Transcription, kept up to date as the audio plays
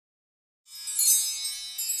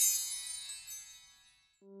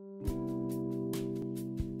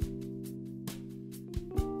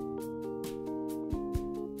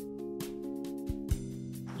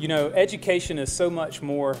You know, education is so much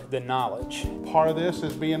more than knowledge. Part of this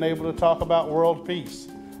is being able to talk about world peace,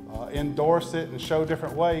 endorse it and show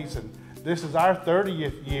different ways. And this is our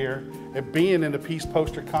 30th year at being in the Peace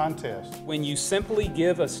Poster Contest. When you simply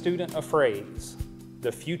give a student a phrase,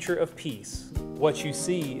 the future of peace, what you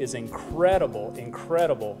see is incredible,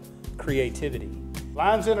 incredible creativity.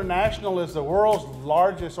 Lions International is the world's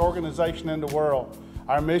largest organization in the world.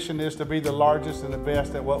 Our mission is to be the largest and the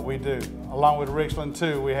best at what we do. Along with Richland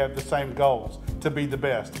Two, we have the same goals, to be the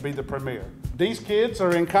best, to be the premier. These kids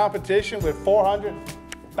are in competition with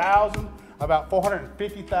 400,000, about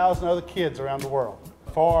 450,000 other kids around the world.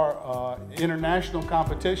 For international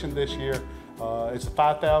competition this year, it's a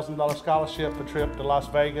 $5,000 scholarship, a trip to Las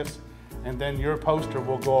Vegas, and then your poster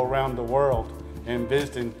will go around the world and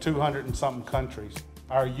visit in 200 and something countries.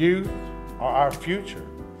 Our youth are our future.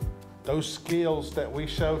 Those skills that we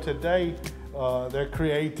show today, their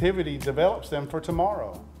creativity develops them for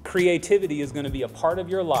tomorrow. Creativity is going to be a part of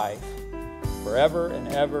your life forever and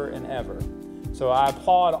ever and ever. So I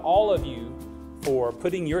applaud all of you for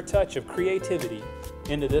putting your touch of creativity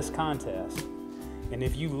into this contest. And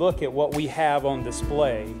if you look at what we have on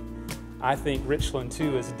display, I think Richland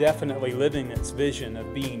Two is definitely living its vision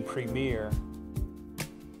of being premier.